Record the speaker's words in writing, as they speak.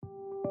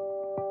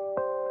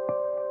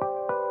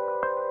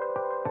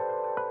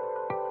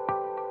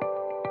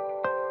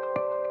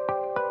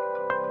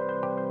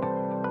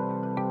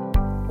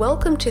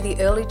Welcome to the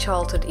Early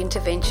Childhood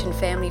Intervention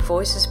Family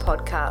Voices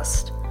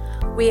podcast.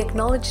 We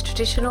acknowledge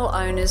traditional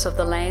owners of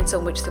the lands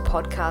on which the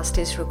podcast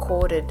is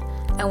recorded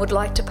and would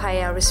like to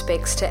pay our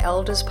respects to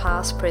elders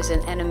past,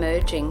 present and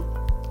emerging.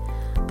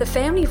 The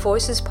Family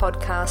Voices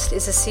podcast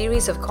is a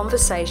series of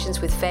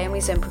conversations with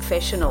families and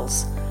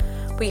professionals.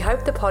 We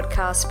hope the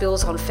podcast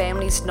builds on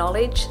families'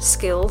 knowledge,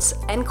 skills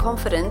and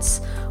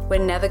confidence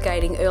when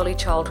navigating early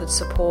childhood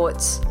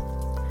supports.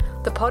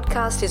 The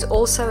podcast is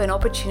also an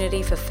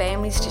opportunity for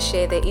families to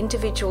share their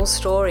individual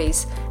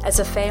stories as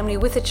a family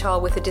with a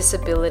child with a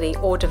disability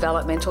or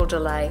developmental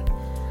delay.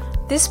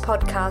 This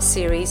podcast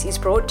series is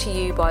brought to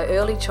you by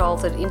Early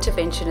Childhood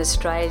Intervention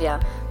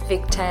Australia,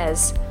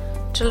 VicTAS.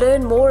 To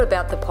learn more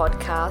about the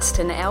podcast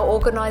and our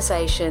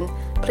organisation,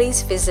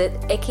 please visit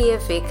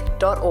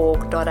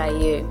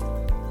ekiavic.org.au.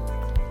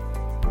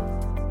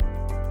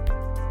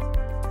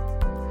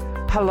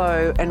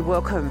 Hello and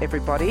welcome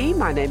everybody.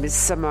 My name is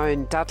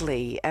Simone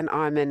Dudley and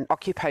I'm an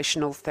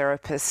occupational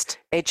therapist,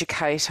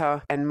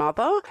 educator and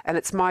mother, and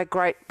it's my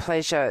great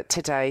pleasure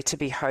today to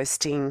be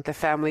hosting the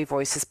Family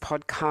Voices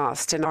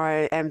podcast, and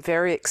I am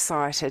very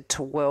excited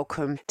to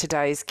welcome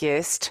today's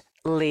guest,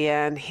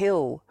 Leanne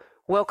Hill.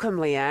 Welcome,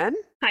 Leanne.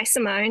 Hi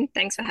Simone,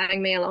 thanks for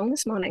having me along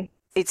this morning.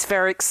 It's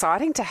very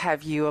exciting to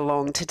have you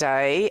along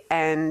today,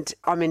 and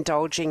I'm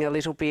indulging a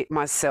little bit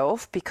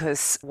myself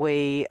because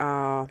we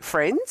are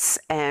friends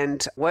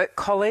and work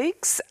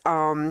colleagues.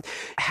 How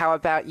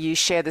about you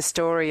share the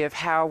story of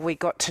how we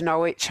got to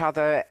know each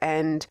other,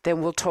 and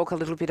then we'll talk a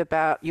little bit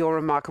about your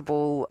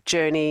remarkable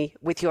journey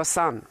with your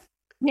son.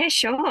 Yeah,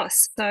 sure.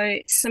 So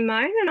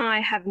Simone and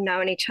I have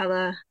known each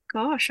other,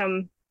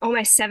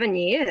 almost 7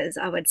 years,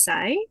 I would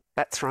say.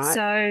 That's right.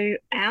 So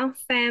our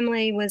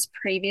family was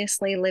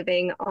previously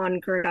living on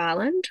Groote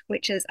Eylandt,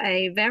 which is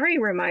a very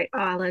remote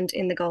island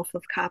in the Gulf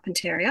of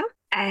Carpentaria.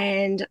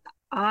 And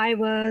I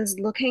was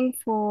looking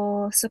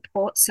for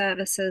support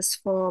services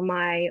for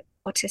my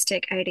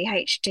autistic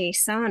ADHD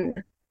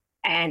son.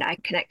 And I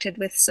connected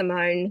with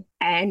Simone.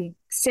 And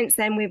since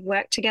then, we've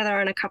worked together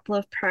on a couple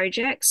of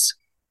projects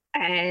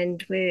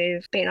and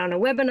we've been on a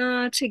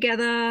webinar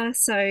together.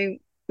 So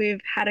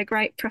we've had a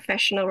great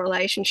professional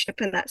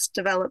relationship and that's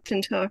developed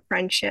into a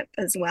friendship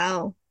as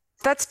well.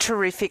 That's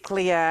terrific,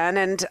 Leanne.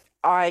 And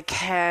I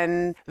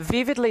can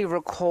vividly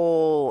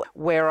recall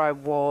where I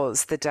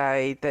was the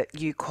day that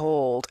you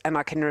called, and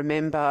I can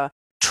remember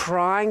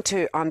trying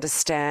to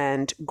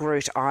understand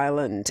Groote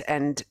Eylandt,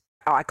 and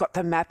I got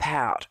the map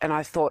out and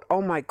I thought,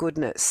 oh my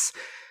goodness,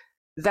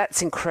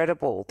 that's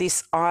incredible.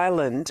 This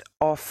island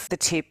off the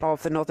tip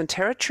of the Northern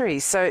Territory.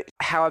 So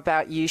how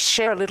about you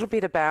share a little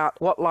bit about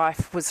what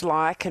life was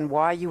like and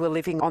why you were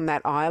living on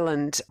that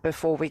island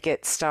before we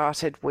get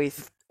started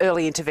with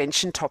early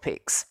intervention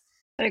topics?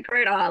 So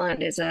Groote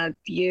Eylandt is a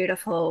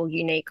beautiful,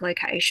 unique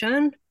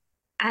location.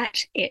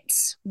 At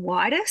its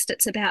widest,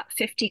 it's about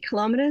 50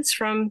 kilometres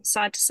from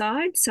side to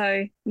side,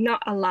 so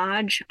not a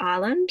large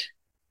island.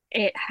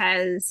 It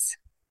has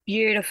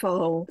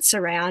beautiful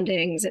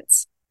surroundings.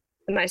 It's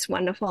the most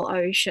wonderful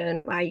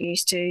ocean. I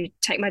used to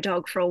take my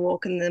dog for a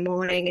walk in the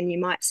morning and you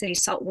might see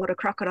saltwater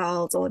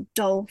crocodiles or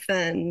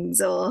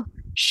dolphins or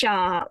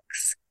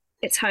sharks.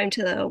 It's home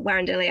to the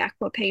Wurundjeri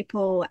Aqua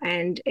people,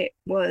 and it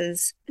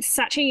was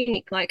such a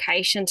unique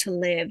location to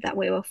live that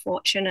we were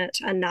fortunate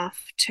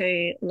enough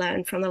to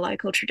learn from the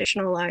local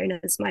traditional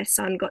owners. My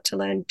son got to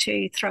learn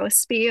to throw a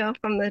spear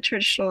from the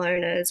traditional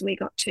owners. We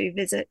got to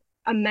visit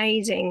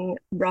amazing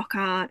rock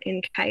art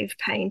in cave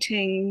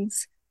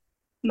paintings.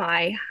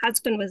 My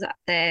husband was up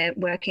there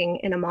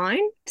working in a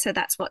mine, so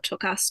that's what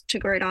took us to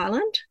Groote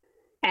Eylandt.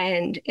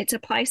 And it's a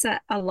place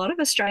that a lot of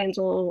Australians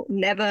will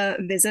never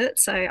visit,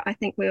 so I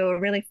think we were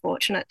really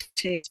fortunate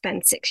to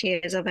spend 6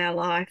 years of our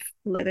life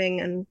living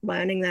and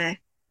learning there.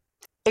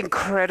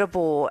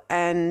 Incredible.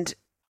 And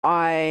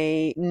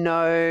I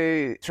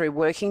know through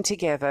working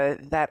together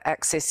that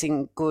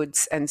accessing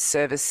goods and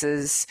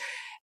services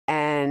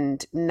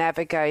and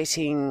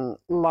navigating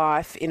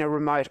life in a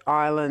remote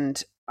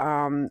island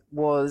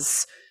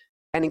was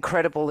an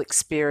incredible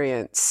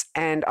experience,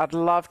 and I'd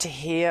love to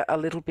hear a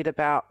little bit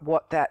about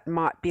what that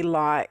might be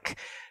like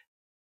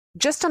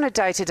just on a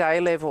day-to-day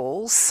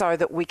level so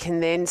that we can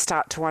then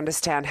start to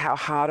understand how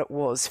hard it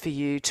was for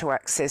you to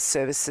access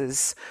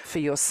services for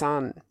your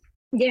son.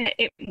 Yeah,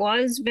 it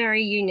was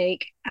very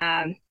unique.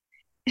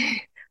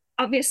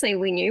 Obviously,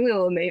 we knew we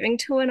were moving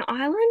to an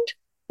island,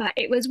 but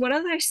it was one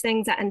of those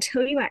things that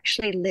until you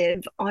actually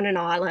live on an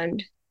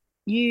island,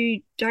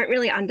 you don't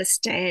really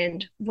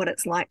understand what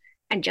it's like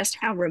and just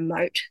how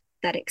remote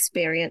that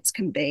experience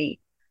can be.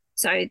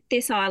 So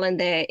this island,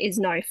 there is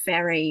no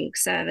ferry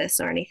service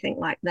or anything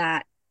like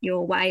that.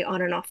 Your way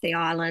on and off the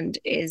island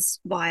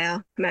is via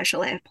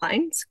commercial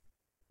airplanes,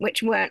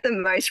 which weren't the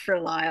most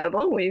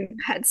reliable. We've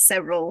had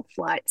several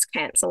flights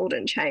cancelled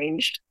and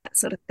changed, that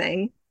sort of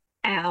thing.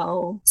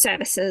 Our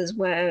services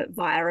were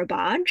via a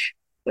barge,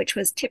 which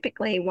was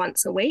typically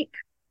once a week.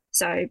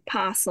 So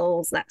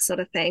parcels, that sort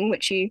of thing,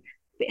 which you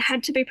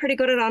had to be pretty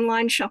good at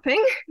online shopping.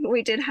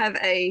 We did have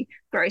a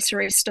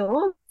grocery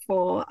store.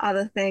 For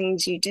other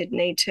things, you did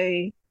need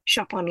to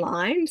shop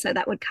online. So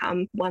that would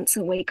come once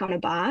a week on a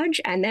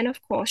barge. And then,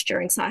 of course,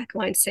 during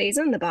cyclone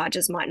season, the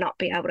barges might not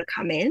be able to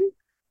come in.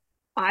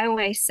 I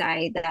always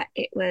say that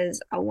it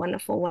was a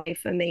wonderful way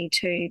for me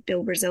to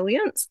build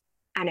resilience,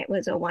 and it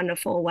was a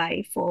wonderful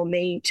way for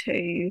me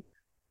to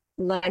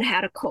learn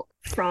how to cook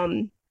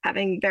from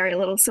having very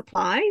little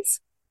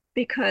supplies,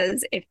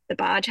 because if the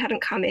barge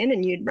hadn't come in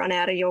and you'd run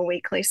out of your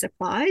weekly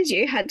supplies,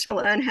 you had to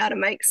learn how to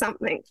make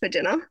something for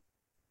dinner.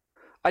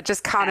 I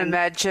just can't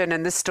imagine,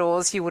 and the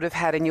stores you would have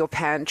had in your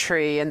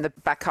pantry and the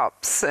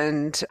backups.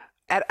 And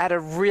at a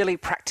really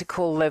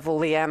practical level,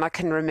 Leanne, I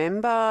can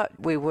remember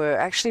we were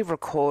actually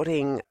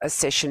recording a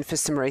session for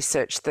some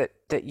research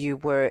that you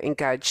were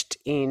engaged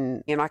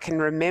in. And I can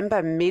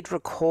remember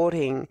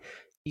mid-recording,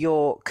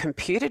 your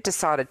computer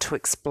decided to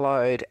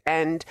explode,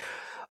 and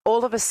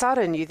all of a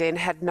sudden you then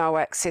had no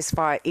access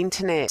via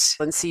internet.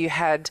 And so you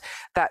had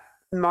that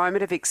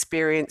moment of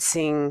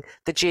experiencing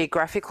the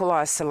geographical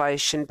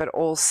isolation, but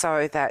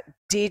also that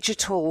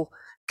digital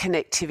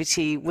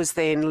connectivity was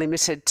then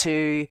limited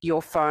to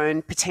your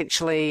phone,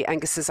 potentially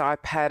Angus's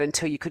iPad,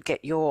 until you could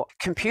get your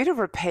computer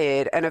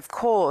repaired. And of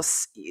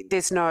course,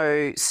 there's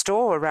no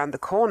store around the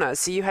corner,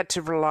 so you had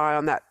to rely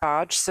on that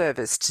barge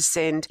service to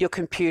send your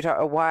computer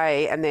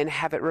away and then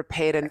have it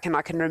repaired. And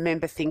I can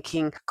remember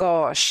thinking,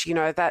 gosh,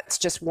 that's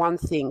just one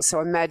thing. So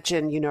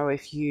imagine,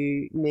 if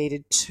you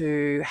needed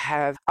to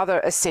have other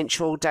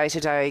essential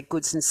day-to-day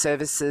goods and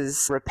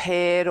services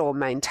repaired or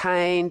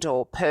maintained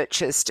or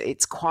purchased,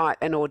 it's quite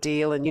an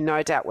ordeal. And you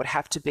no doubt would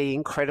have to be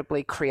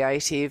incredibly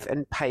creative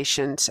and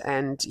patient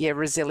and,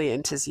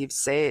 resilient, as you've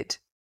said.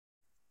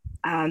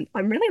 I'm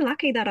really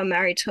lucky that I'm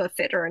married to a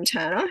fitter and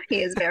turner.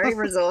 He is very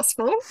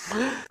resourceful.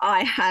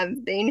 I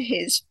have been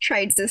his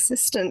trades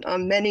assistant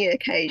on many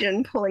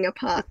occasions, pulling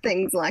apart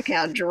things like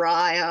our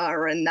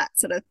dryer and that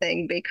sort of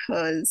thing,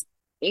 because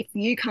if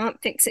you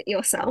can't fix it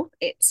yourself,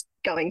 it's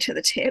going to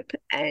the tip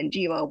and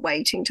you are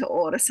waiting to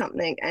order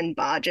something and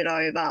barge it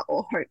over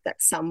or hope that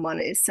someone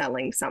is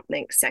selling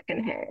something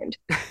secondhand.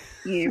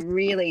 You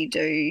really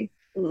do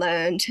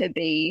learn to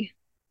be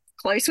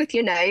close with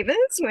your neighbours.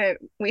 Where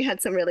we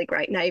had some really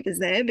great neighbours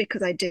there,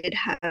 because I did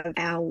have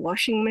our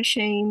washing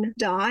machine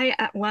die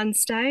at one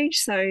stage.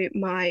 So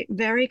my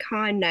very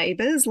kind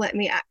neighbours let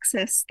me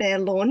access their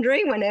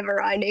laundry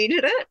whenever I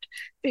needed it,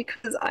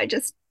 because I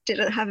just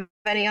didn't have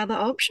any other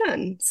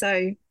option.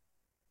 So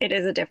it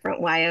is a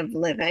different way of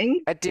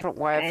living. A different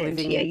way of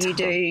living. Yeah, you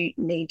do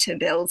need to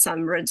build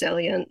some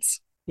resilience.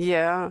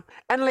 Yeah.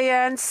 And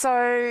Leanne,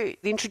 so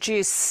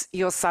introduce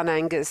your son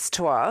Angus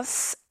to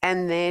us,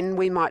 and then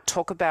we might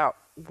talk about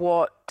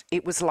what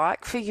it was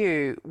like for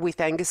you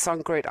with Angus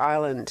on Groote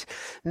Eylandt,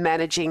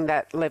 managing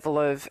that level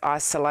of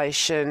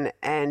isolation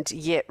and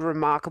yet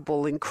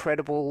remarkable,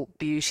 incredible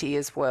beauty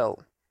as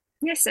well.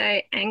 Yeah,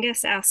 so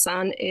Angus, our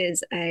son,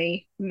 is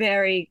a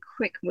very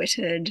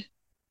quick-witted,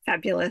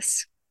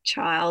 fabulous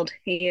child.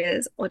 He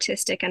is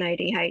autistic and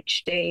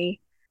ADHD,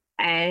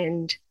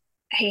 and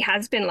he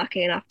has been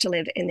lucky enough to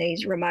live in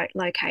these remote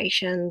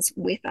locations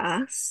with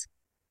us,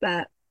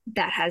 but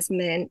that has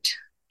meant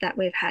that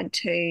we've had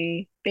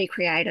to be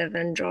creative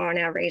and draw on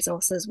our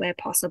resources where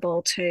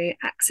possible to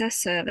access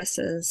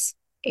services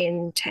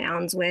in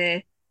towns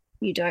where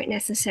you don't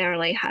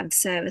necessarily have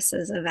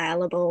services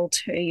available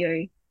to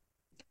you.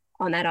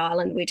 On that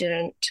island, we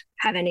didn't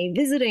have any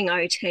visiting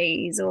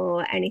OTs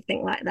or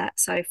anything like that.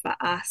 So for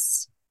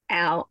us,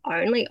 our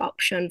only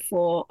option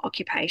for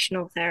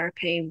occupational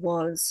therapy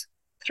was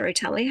through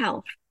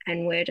telehealth.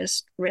 And we're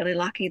just really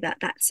lucky that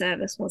that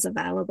service was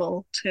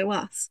available to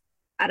us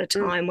at a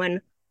time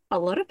when a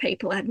lot of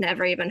people had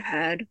never even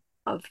heard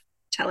of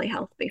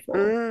telehealth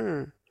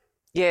before.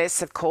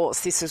 Yes, of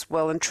course. This is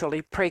well and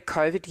truly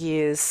pre-COVID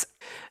years.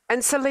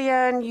 And so,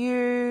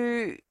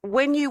 Leanne,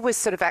 when you were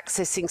sort of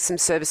accessing some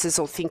services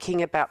or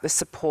thinking about the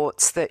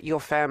supports that your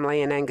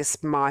family and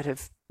Angus might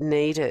have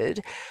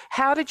needed,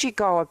 how did you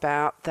go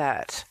about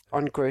that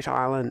on Groote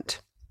Eylandt?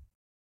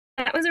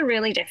 That was a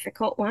really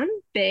difficult one.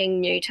 Being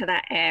new to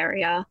that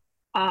area,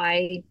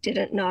 I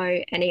didn't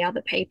know any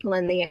other people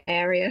in the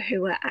area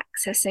who were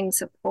accessing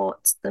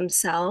supports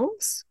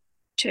themselves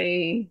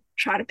to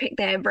try to pick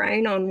their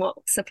brain on what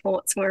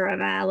supports were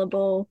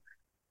available.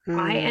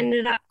 I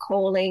ended up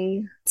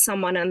calling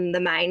someone on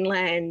the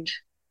mainland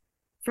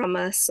from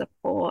a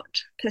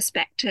support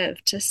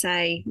perspective to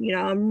say,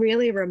 I'm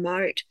really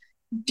remote.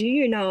 Do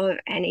you know of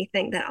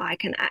anything that I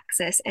can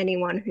access,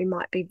 anyone who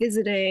might be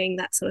visiting,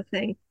 that sort of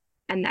thing?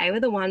 And they were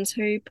the ones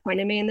who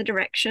pointed me in the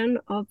direction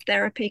of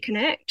Therapy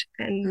Connect,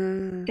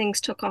 and things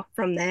took off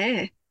from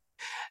there.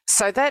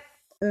 So that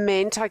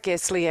meant, I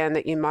guess, Leanne,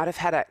 that you might have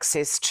had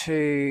access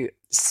to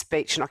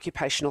speech and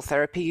occupational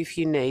therapy if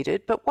you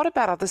needed. But what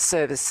about other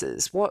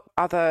services? What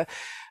other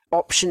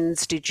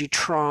options did you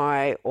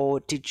try or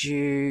did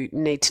you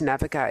need to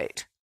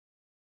navigate?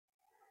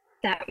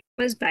 That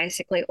was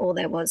basically all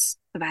there was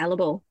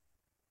available.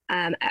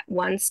 At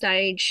one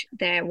stage,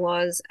 there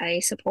was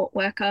a support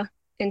worker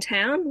in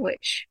town,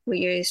 which we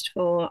used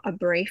for a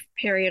brief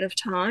period of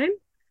time.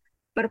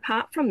 But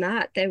apart from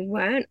that, there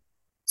weren't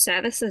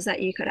services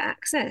that you could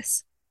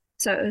access.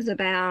 So it was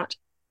about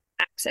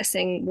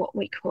accessing what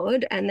we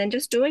could and then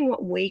just doing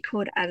what we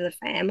could as a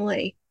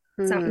family.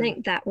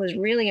 Something that was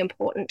really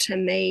important to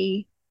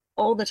me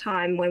all the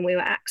time when we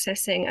were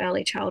accessing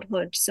early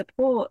childhood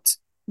support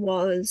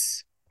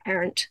was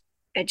parent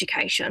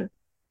education.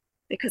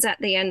 Because at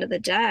the end of the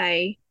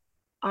day,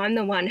 I'm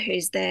the one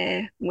who's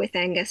there with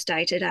Angus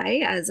day to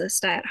day as a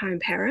stay-at-home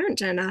parent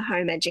and a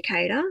home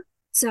educator.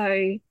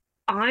 So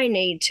I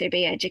need to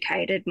be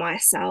educated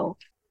myself.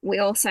 We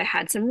also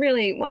had some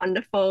really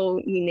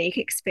wonderful, unique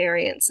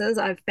experiences.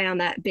 I've found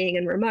that being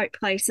in remote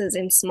places,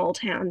 in small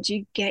towns,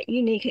 you get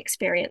unique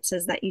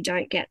experiences that you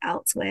don't get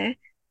elsewhere.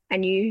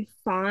 And you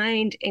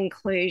find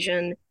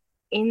inclusion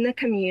in the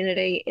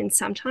community in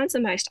sometimes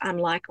the most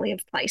unlikely of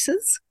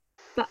places.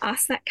 For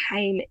us, that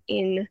came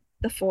in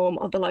the form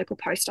of the local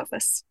post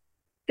office.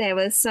 There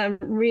was some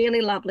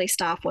really lovely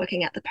staff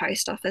working at the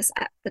post office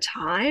at the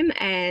time,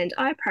 and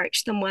I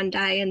approached them one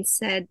day and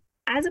said,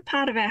 as a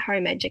part of our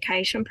home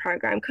education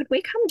program, could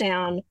we come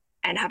down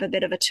and have a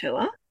bit of a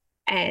tour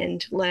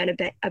and learn a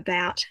bit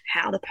about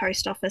how the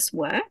post office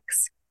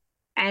works?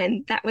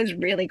 And that was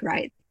really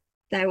great.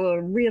 They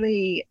were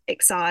really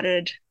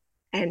excited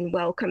and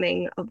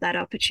welcoming of that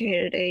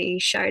opportunity,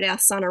 showed our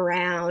son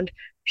around,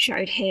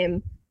 showed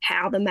him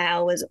how the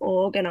mail was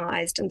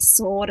organised and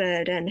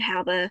sorted and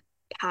how the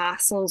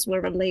parcels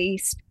were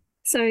released.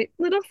 So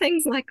little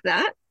things like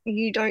that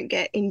you don't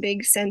get in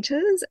big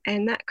centres,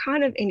 and that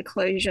kind of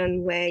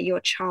inclusion where your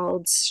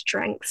child's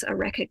strengths are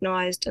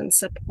recognised and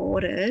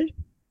supported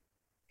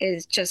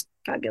is just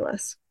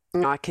fabulous.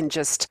 I can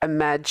just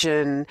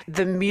imagine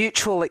the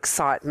mutual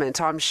excitement.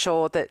 I'm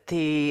sure that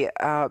the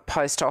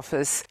post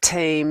office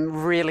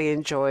team really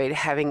enjoyed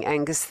having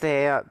Angus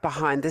there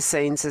behind the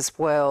scenes as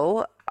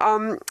well.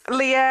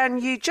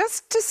 Leanne, you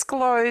just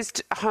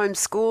disclosed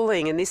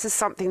homeschooling, and this is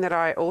something that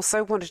I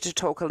also wanted to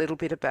talk a little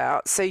bit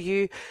about. So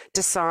you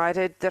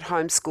decided that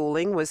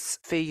homeschooling was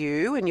for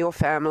you and your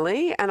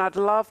family, and I'd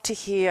love to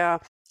hear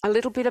a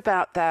little bit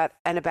about that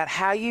and about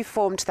how you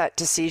formed that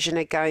decision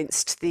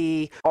against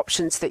the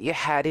options that you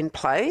had in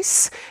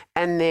place,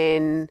 and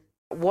then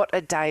what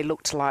a day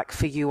looked like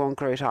for you on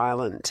Groote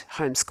Eylandt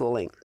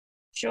homeschooling.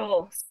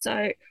 Sure.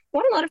 So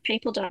what a lot of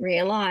people don't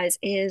realise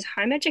is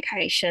home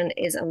education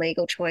is a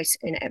legal choice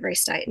in every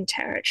state and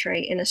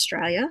territory in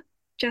Australia.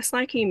 Just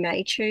like you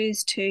may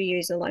choose to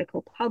use a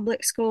local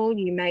public school,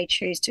 you may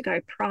choose to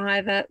go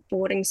private,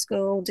 boarding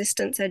school,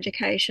 distance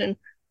education.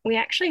 We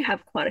actually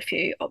have quite a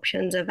few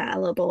options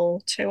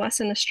available to us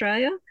in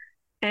Australia,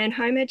 and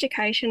home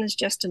education is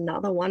just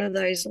another one of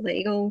those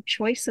legal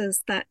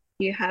choices that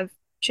you have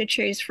to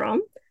choose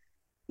from.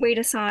 We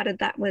decided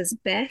that was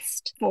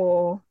best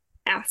for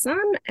our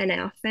son and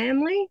our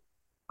family.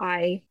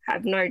 I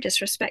have no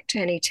disrespect to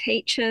any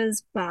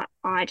teachers, but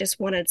I just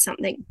wanted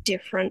something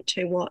different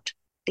to what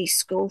the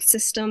school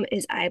system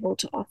is able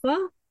to offer.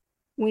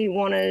 We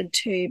wanted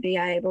to be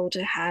able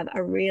to have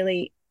a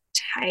really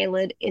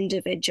tailored,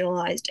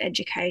 individualized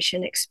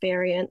education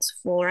experience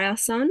for our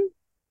son.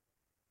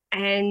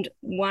 And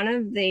one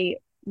of the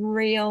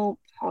real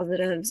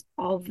positives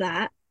of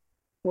that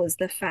was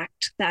the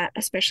fact that,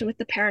 especially with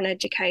the parent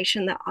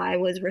education that I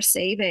was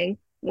receiving,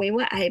 we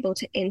were able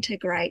to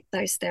integrate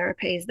those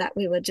therapies that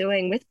we were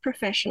doing with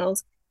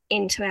professionals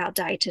into our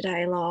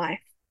day-to-day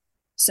life.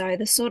 So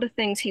the sort of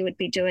things he would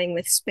be doing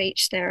with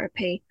speech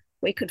therapy,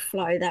 we could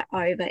flow that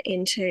over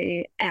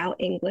into our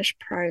English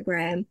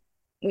program.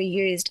 We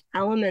used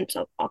elements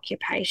of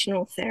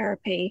occupational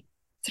therapy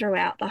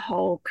throughout the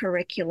whole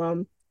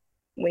curriculum.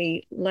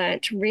 We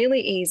learnt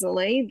really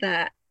easily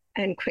that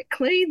and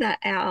quickly that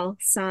our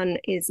son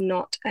is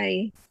not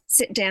a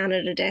sit down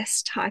at a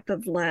desk type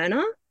of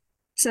learner.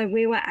 So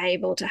we were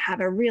able to have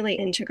a really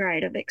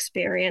integrative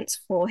experience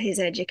for his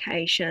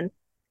education.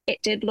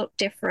 It did look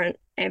different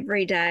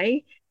every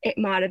day. It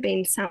might have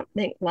been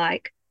something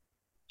like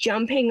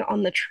jumping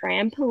on the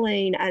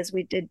trampoline as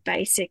we did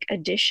basic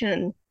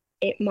addition.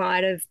 It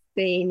might have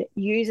been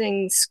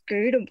using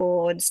scooter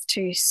boards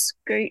to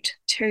scoot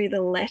to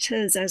the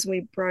letters as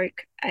we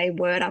broke a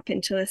word up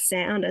into a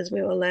sound as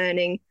we were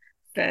learning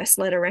first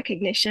letter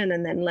recognition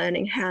and then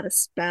learning how to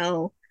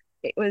spell.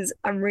 It was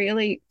a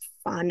really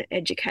fun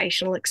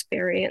educational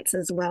experience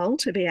as well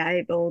to be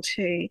able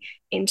to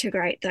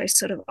integrate those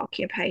sort of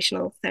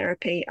occupational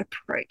therapy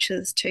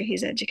approaches to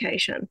his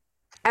education.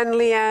 And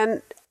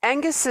Leanne,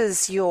 Angus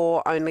is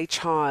your only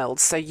child,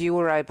 so you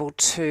were able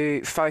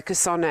to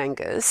focus on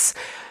Angus.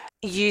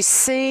 You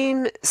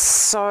seem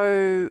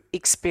so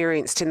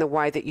experienced in the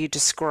way that you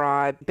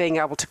describe being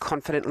able to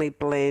confidently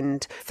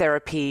blend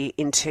therapy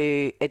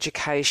into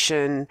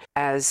education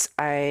as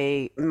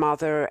a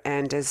mother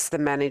and as the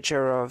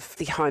manager of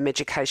the home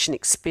education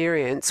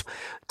experience.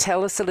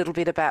 Tell us a little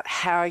bit about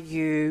how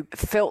you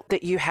felt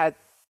that you had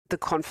the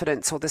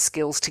confidence or the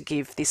skills to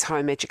give this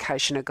home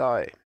education a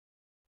go.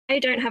 I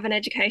don't have an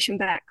education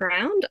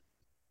background.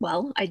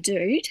 Well, I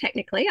do,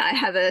 technically. I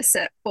have a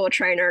Cert 4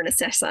 trainer and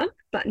assessor,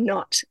 but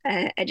not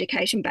an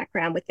education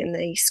background within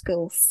the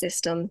school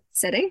system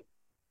setting.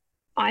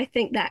 I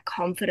think that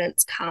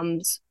confidence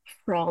comes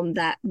from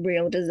that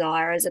real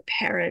desire as a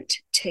parent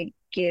to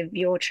give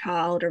your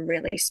child a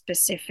really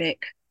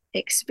specific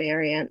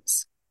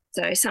experience.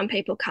 So some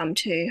people come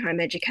to home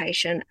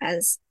education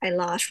as a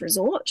last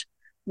resort.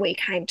 We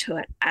came to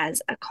it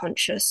as a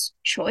conscious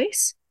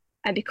choice.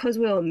 And because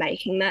we were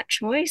making that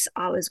choice,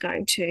 I was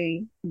going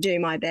to do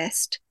my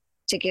best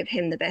to give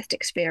him the best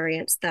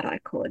experience that I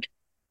could.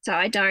 So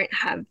I don't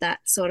have that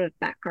sort of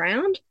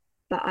background,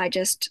 but I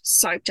just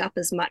soaked up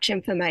as much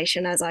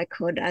information as I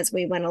could as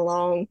we went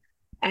along,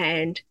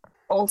 and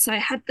also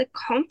had the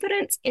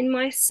confidence in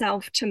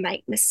myself to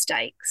make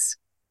mistakes.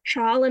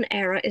 Trial and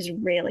error is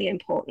really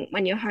important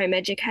when you're home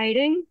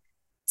educating.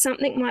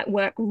 Something might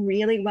work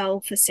really well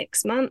for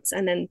 6 months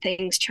and then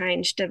things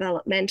change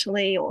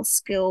developmentally or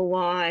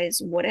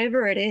skill-wise,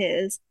 whatever it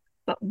is,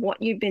 but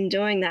what you've been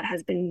doing that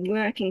has been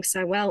working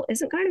so well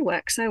isn't going to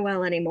work so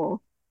well anymore.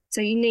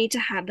 So you need to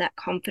have that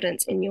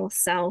confidence in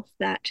yourself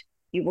that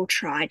you will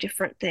try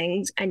different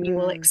things and you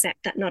will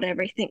accept that not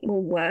everything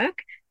will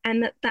work,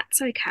 and that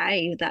that's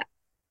okay, that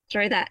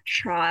through that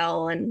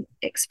trial and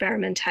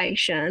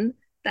experimentation,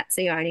 that's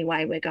the only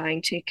way we're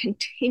going to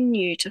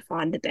continue to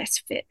find the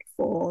best fit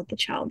for the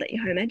child that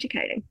you're home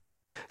educating.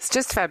 It's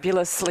just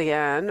fabulous,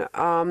 Leanne.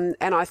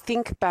 And I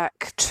think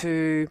back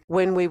to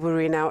when we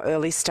were in our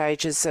early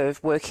stages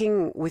of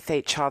working with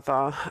each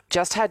other,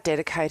 just how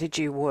dedicated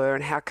you were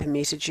and how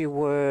committed you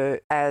were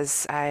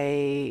as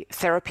a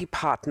therapy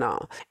partner.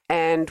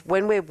 And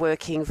when we're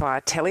working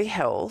via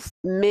telehealth,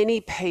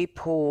 many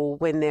people,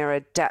 when they're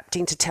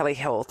adapting to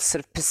telehealth,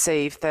 sort of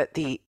perceive that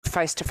the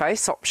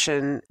face-to-face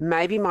option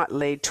maybe might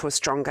lead to a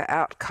stronger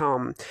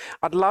outcome.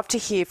 I'd love to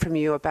hear from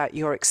you about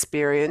your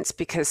experience,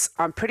 because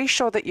I'm pretty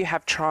sure that you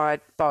have tried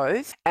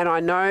both. And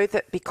I know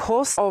that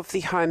because of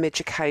the home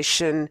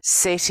education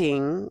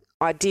setting,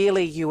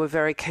 ideally you were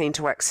very keen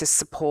to access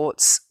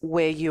supports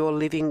where you're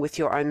living with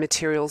your own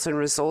materials and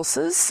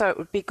resources. So it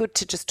would be good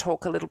to just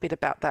talk a little bit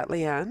about that,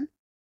 Leanne.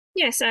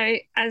 Yeah, so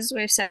as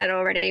we've said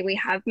already, we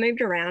have moved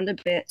around a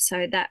bit.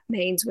 So that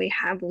means we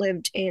have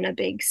lived in a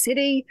big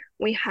city.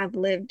 We have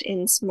lived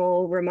in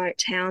small remote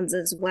towns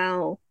as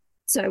well.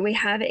 So we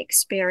have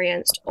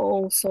experienced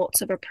all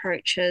sorts of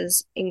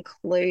approaches,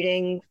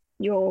 including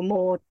your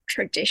more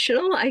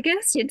traditional, I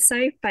guess you'd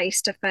say,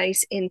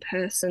 face-to-face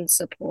in-person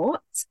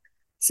supports.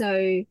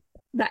 So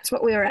that's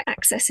what we were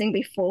accessing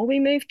before we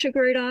moved to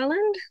Groote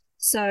Eylandt.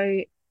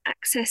 So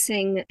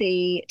accessing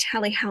the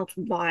telehealth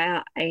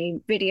via a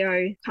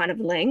video kind of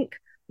link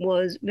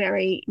was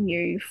very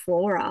new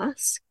for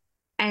us.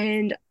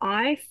 And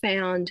I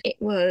found it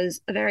was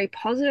a very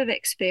positive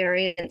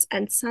experience,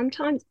 and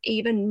sometimes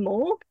even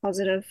more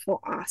positive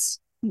for us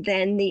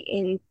than the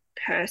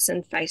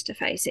in-person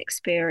face-to-face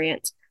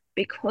experience,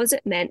 because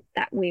it meant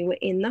that we were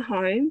in the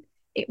home.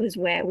 It was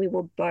where we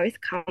were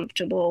both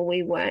comfortable.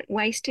 We weren't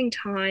wasting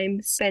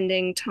time,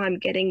 spending time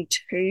getting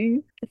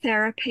to the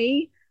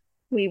therapy.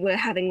 We were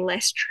having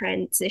less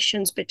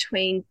transitions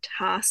between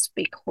tasks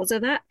because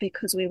of that,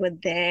 because we were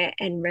there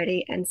and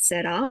ready and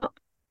set up.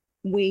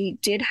 We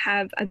did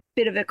have a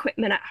bit of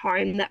equipment at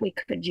home that we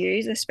could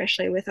use,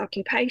 especially with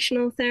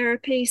occupational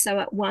therapy. So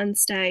at one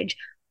stage,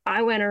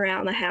 I went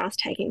around the house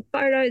taking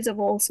photos of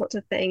all sorts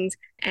of things,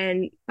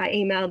 and I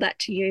emailed that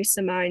to you,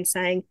 Simone,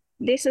 saying,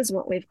 this is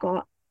what we've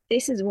got.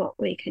 This is what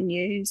we can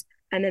use.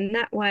 And then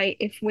that way,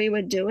 if we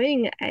were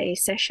doing a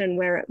session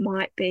where it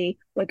might be,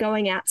 we're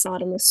going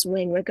outside on the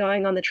swing, we're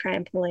going on the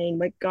trampoline,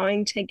 we're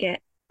going to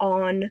get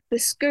on the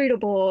scooter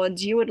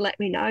boards, you would let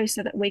me know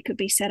so that we could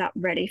be set up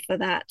ready for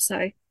that.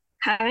 So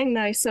having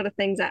those sort of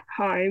things at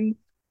home,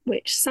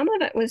 which some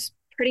of it was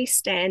pretty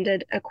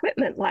standard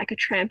equipment like a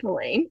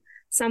trampoline,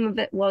 some of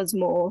it was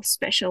more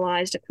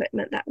specialized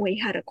equipment that we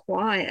had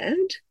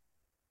acquired,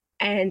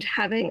 and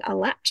having a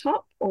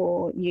laptop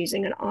or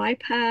using an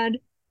iPad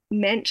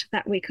meant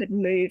that we could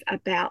move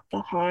about the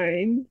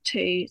home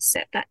to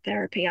set that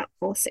therapy up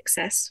for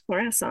success for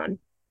our son.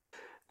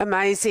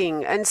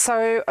 Amazing. And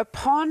so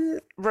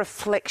upon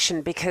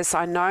reflection, because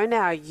I know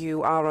now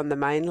you are on the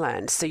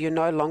mainland, so you're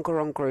no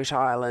longer on Groote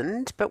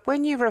Eylandt, but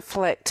when you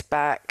reflect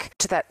back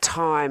to that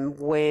time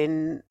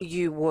when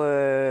you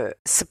were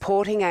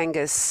supporting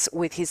Angus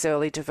with his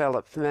early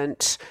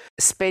development,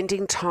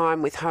 spending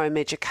time with home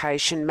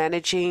education,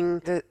 managing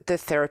the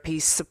therapy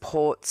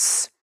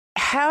supports,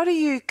 how do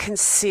you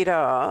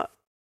consider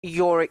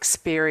your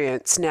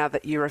experience now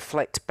that you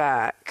reflect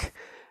back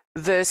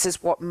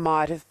versus what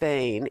might have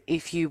been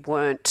if you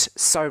weren't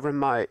so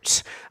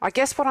remote? I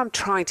guess what I'm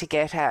trying to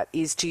get at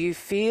is, do you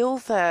feel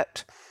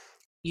that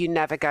you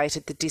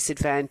navigated the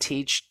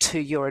disadvantage to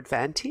your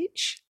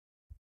advantage?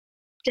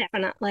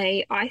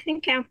 Definitely. I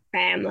think our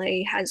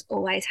family has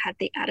always had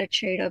the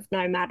attitude of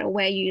no matter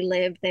where you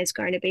live, there's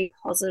going to be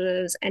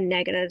positives and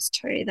negatives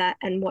to that.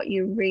 And what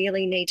you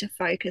really need to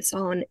focus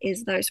on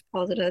is those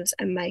positives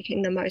and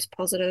making the most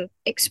positive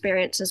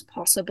experiences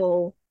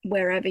possible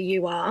wherever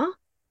you are.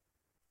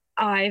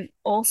 I've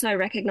also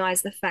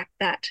recognized the fact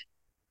that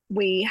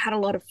we had a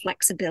lot of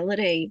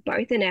flexibility,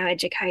 both in our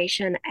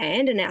education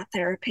and in our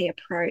therapy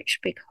approach,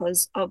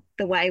 because of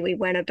the way we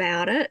went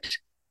about it,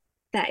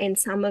 that in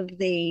some of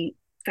the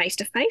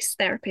face-to-face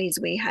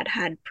therapies we had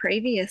had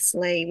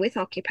previously with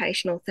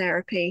occupational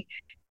therapy,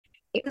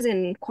 it was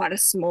in quite a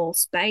small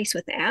space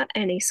without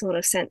any sort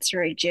of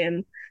sensory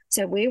gym.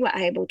 So we were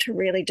able to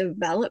really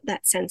develop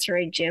that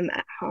sensory gym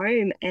at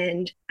home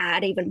and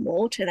add even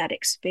more to that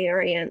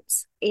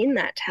experience in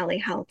that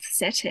telehealth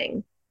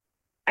setting.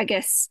 I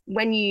guess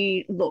when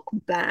you look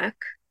back,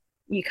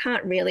 you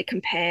can't really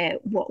compare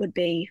what would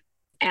be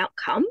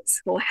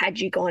outcomes or had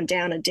you gone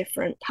down a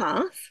different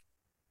path.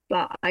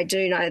 But I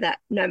do know that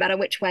no matter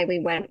which way we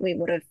went, we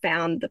would have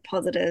found the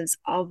positives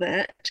of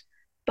it.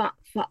 But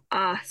for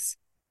us,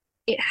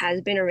 it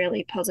has been a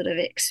really positive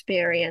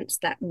experience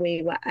that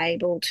we were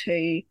able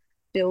to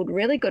build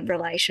really good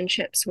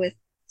relationships with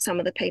some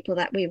of the people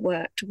that we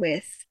worked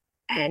with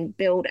and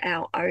build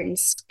our own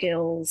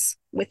skills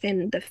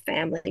within the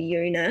family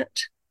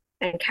unit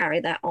and carry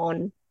that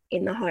on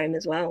in the home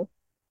as well.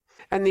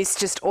 And this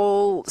just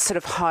all sort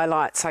of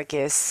highlights, I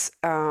guess,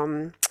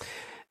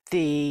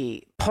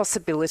 the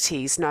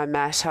possibilities, no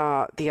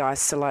matter the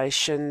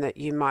isolation that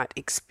you might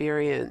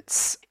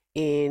experience,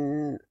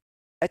 in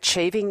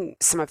achieving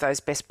some of those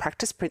best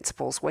practice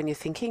principles when you're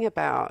thinking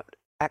about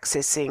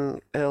accessing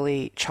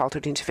early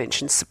childhood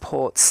intervention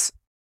supports.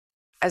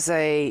 As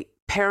a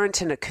parent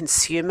and a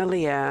consumer,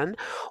 Leanne,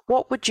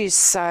 what would you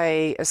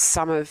say are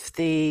some of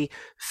the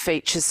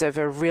features of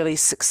a really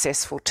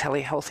successful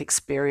telehealth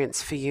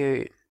experience for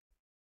you?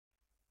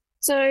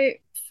 So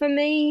for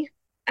me,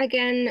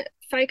 again,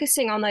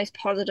 focusing on those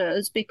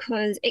positives,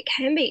 because it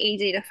can be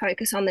easy to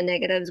focus on the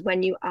negatives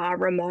when you are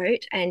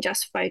remote and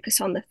just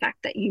focus on the fact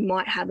that you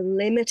might have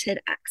limited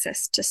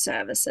access to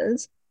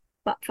services.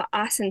 But for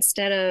us,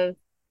 instead of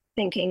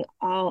thinking,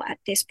 oh, at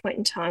this point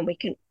in time, we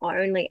can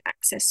only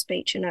access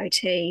speech and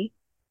OT,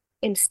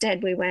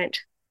 instead we went,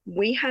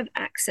 we have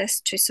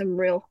access to some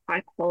real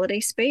high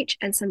quality speech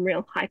and some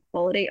real high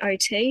quality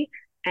OT,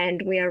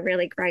 and we are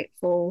really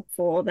grateful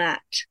for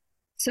that.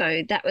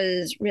 So that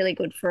was really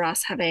good for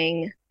us,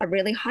 having a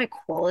really high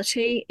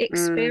quality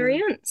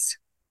experience.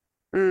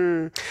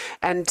 And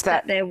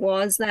that there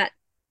was that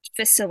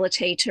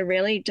facility to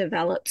really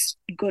develop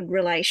good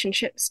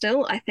relationships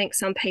still. I think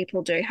some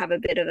people do have a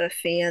bit of a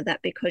fear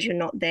that because you're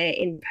not there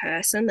in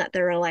person, that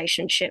the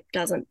relationship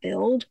doesn't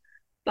build.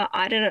 But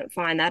I didn't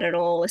find that at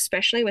all,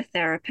 especially with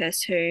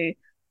therapists who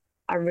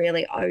are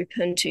really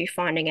open to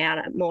finding out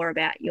more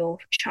about your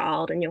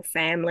child and your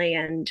family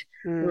and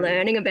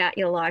learning about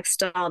your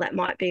lifestyle. That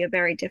might be a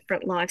very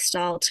different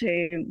lifestyle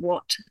to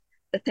what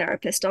the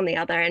therapist on the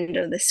other end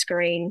of the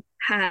screen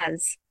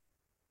has.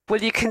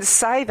 Well, you can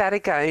say that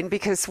again,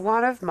 because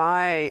one of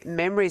my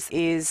memories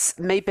is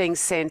me being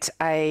sent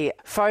a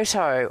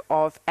photo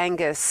of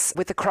Angus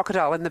with a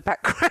crocodile in the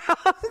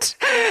background.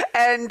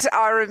 And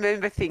I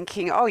remember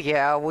thinking, oh,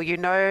 yeah, well, you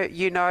know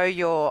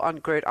you're on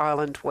Groote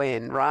Eylandt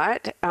when,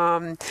 right?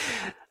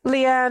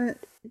 Leanne,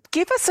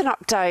 give us an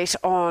update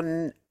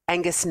on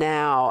Angus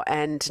now,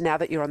 and now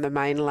that you're on the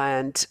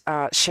mainland,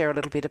 share a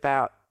little bit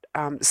about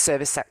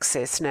service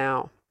access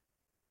now.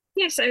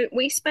 Yeah, so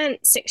we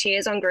spent 6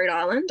 years on Groote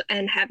Eylandt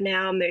and have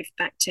now moved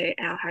back to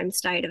our home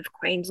state of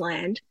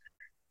Queensland.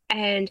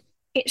 And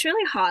it's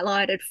really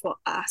highlighted for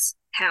us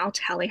how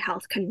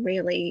telehealth can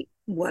really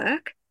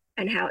work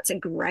and how it's a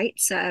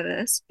great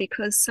service,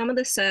 because some of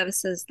the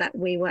services that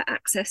we were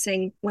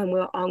accessing when we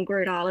were on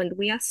Groote Eylandt,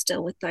 we are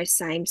still with those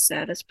same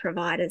service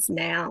providers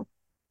now.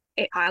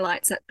 It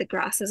highlights that the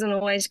grass isn't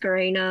always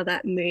greener,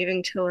 that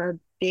moving to a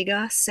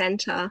bigger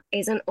centre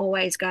isn't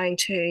always going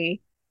to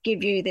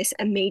give you this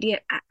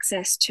immediate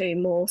access to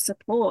more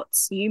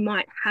supports. You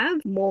might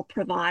have more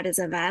providers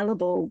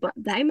available, but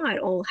they might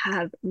all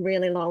have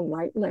really long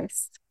wait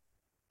lists.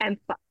 And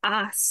for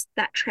us,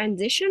 that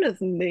transition of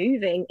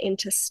moving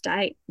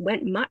interstate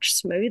went much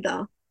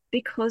smoother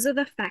because of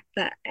the fact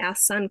that our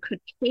son could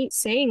keep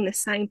seeing the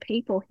same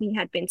people he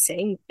had been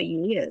seeing for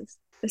years,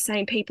 the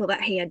same people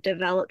that he had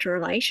developed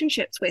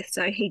relationships with.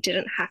 So he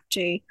didn't have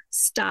to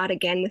start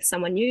again with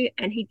someone new,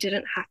 and he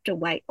didn't have to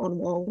wait on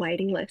long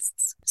waiting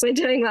lists. So we're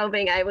doing well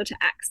being able to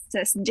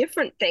access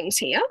different things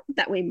here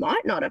that we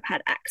might not have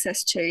had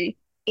access to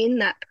in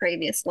that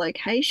previous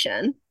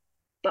location,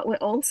 but we're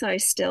also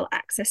still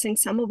accessing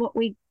some of what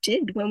we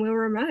did when we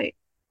were remote.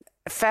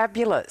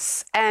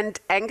 Fabulous. And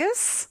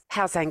Angus,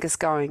 how's Angus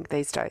going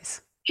these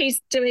days?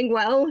 He's doing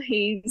well.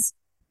 He's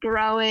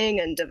growing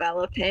and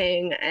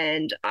developing,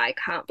 and I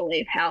can't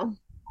believe how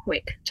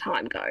quick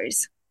time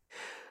goes.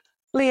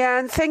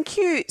 Leanne, thank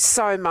you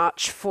so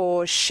much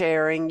for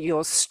sharing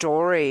your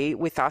story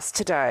with us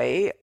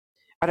today.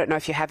 I don't know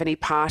if you have any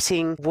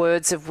parting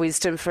words of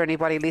wisdom for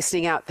anybody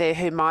listening out there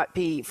who might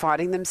be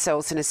finding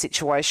themselves in a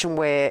situation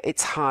where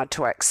it's hard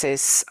to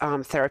access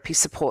therapy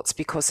supports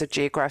because of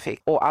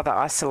geographic or other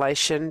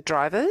isolation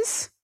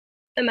drivers.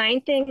 The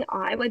main thing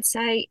I would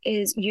say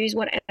is use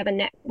whatever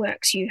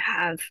networks you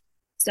have.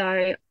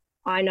 So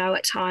I know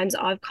at times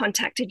I've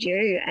contacted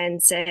you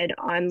and said,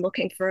 I'm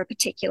looking for a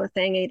particular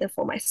thing, either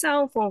for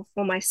myself or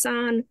for my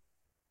son.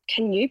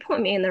 Can you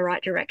point me in the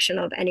right direction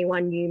of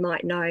anyone you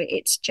might know?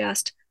 It's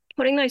just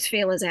putting those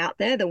feelers out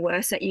there. The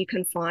worst that you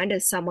can find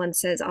is someone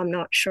says, I'm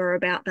not sure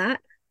about that.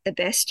 the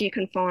best you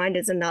can find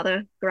is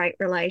another great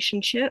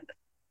relationship.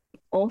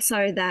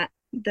 Also, that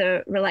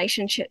the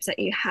relationships that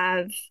you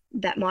have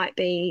that might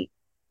be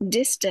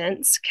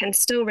distance can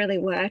still really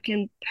work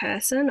in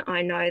person.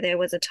 I know there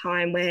was a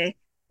time where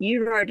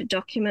you wrote a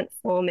document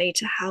for me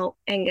to help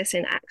Angus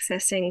in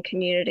accessing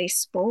community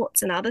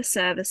sports and other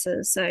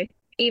services. So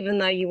even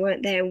though you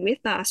weren't there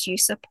with us, you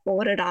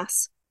supported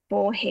us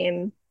for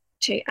him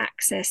to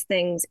access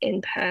things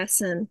in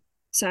person.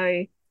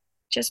 So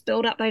just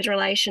build up those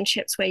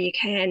relationships where you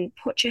can,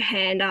 put your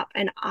hand up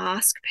and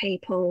ask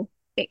people.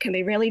 It can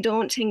be really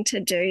daunting to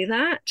do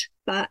that,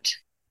 but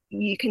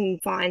you can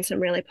find some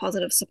really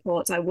positive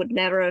supports. I would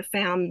never have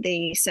found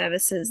the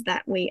services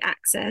that we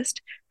accessed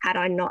had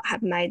I not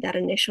have made that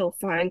initial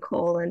phone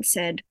call and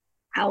said,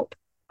 help,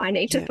 I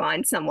need to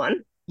find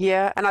someone.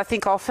 Yeah, and I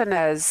think often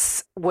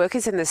as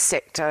workers in the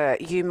sector,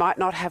 you might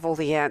not have all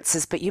the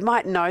answers, but you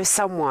might know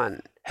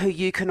someone who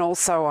you can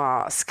also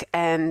ask.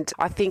 And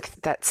I think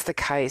that's the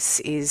case,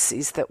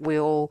 is that we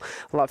all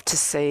love to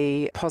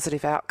see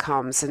positive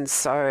outcomes. And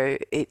so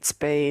it's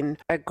been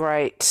a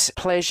great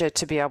pleasure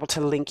to be able to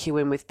link you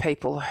in with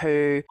people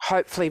who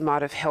hopefully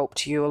might have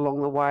helped you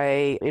along the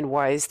way in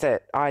ways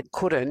that I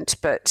couldn't.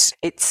 But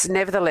it's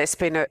nevertheless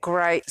been a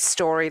great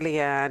story,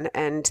 Leanne,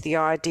 and the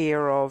idea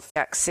of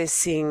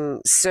accessing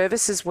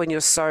services when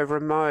you're so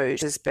remote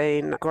has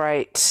been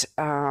great.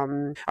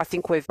 I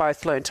think we've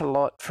both learnt a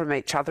lot from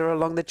each other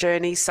along the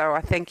journey, so I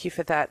thank you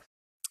for that.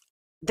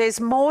 There's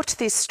more to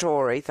this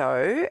story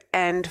though,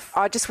 and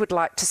I just would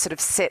like to sort of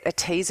set a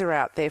teaser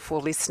out there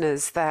for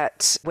listeners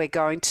that we're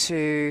going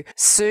to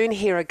soon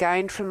hear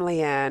again from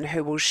Leanne,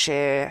 who will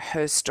share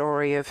her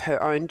story of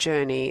her own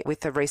journey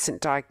with a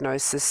recent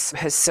diagnosis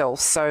herself.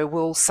 So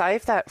we'll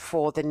save that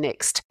for the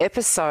next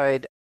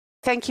episode.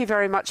 Thank you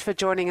very much for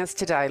joining us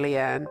today,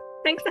 Leanne.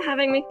 Thanks for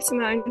having me,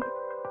 Simone.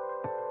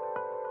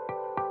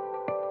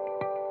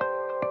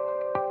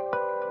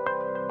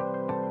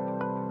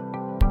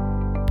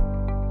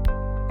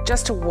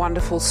 Just a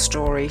wonderful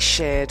story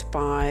shared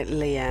by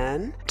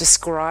Leanne,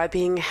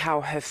 describing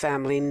how her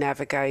family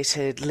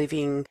navigated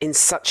living in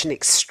such an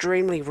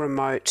extremely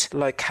remote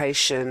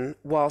location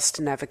whilst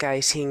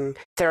navigating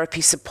therapy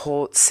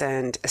supports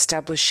and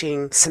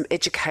establishing some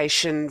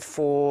education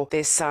for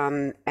their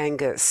son,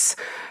 Angus.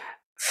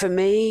 For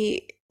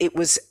me, it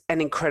was an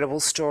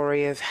incredible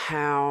story of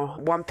how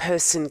one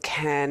person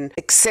can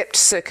accept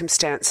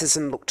circumstances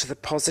and look to the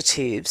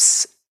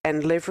positives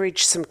and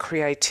leverage some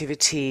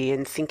creativity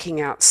and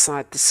thinking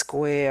outside the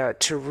square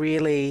to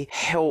really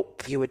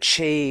help you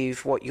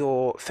achieve what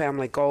your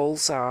family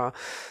goals are.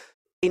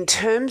 In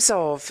terms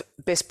of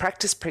best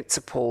practice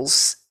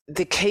principles,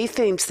 the key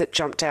themes that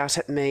jumped out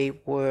at me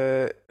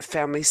were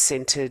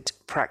family-centred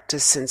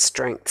practice and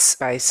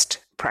strengths-based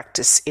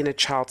practice in a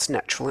child's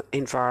natural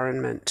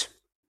environment.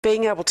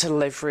 Being able to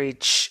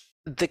leverage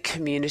the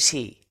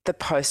community, the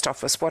post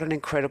office, what an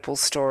incredible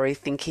story,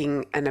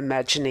 thinking and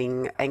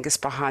imagining Angus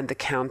behind the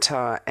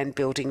counter and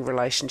building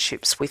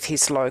relationships with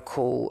his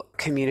local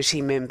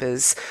community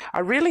members. I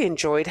really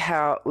enjoyed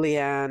how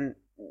Leanne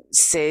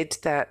said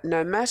that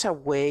no matter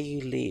where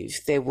you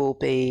live, there will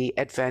be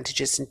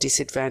advantages and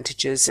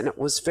disadvantages, and it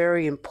was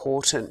very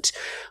important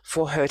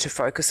for her to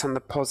focus on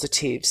the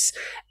positives.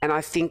 And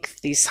I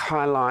think this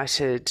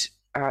highlighted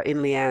in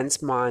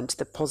Leanne's mind,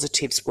 the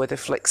positives were the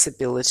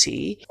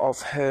flexibility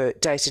of her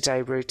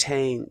day-to-day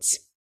routines.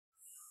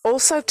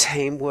 Also,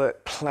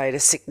 teamwork played a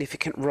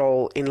significant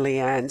role in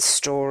Leanne's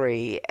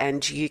story,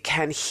 and you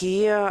can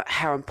hear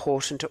how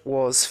important it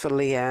was for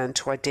Leanne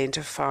to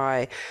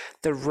identify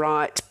the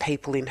right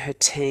people in her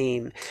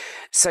team.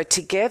 So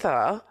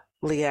together,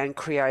 Leanne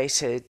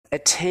created a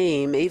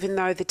team. Even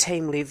though the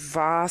team lived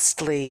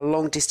vastly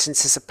long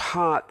distances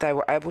apart, they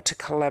were able to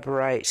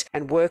collaborate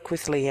and work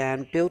with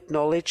Leanne, build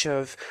knowledge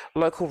of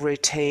local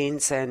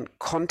routines and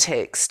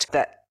context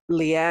that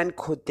Leanne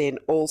could then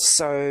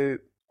also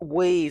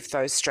weave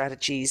those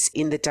strategies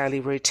in the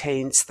daily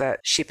routines that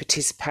she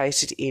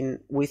participated in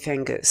with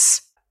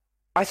Angus.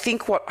 I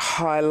think what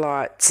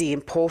highlights the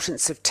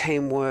importance of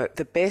teamwork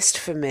the best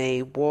for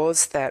me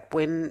was that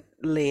when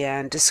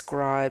Leanne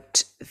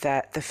described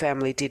that the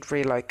family did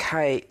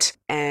relocate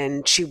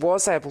and she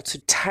was able to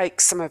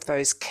take some of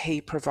those key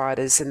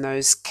providers and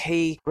those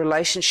key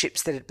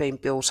relationships that had been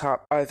built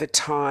up over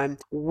time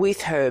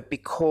with her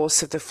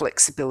because of the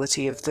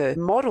flexibility of the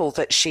model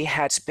that she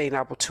had been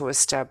able to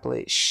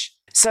establish.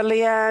 So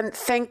Leanne,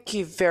 thank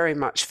you very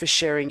much for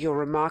sharing your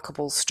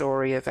remarkable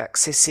story of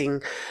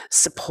accessing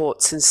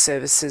supports and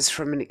services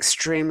from an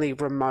extremely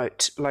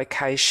remote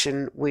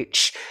location,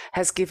 which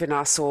has given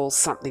us all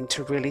something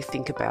to really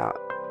think about.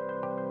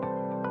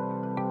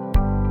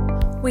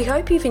 We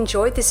hope you've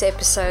enjoyed this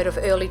episode of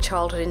Early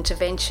Childhood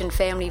Intervention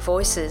Family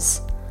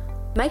Voices.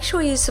 Make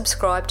sure you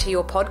subscribe to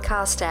your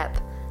podcast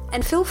app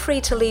and feel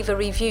free to leave a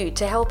review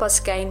to help us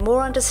gain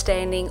more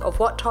understanding of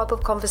what type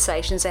of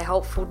conversations are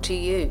helpful to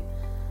you.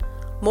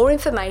 More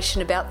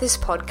information about this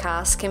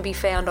podcast can be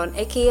found on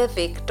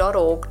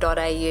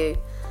ekiavic.org.au.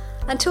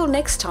 Until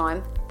next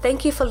time,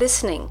 thank you for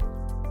listening.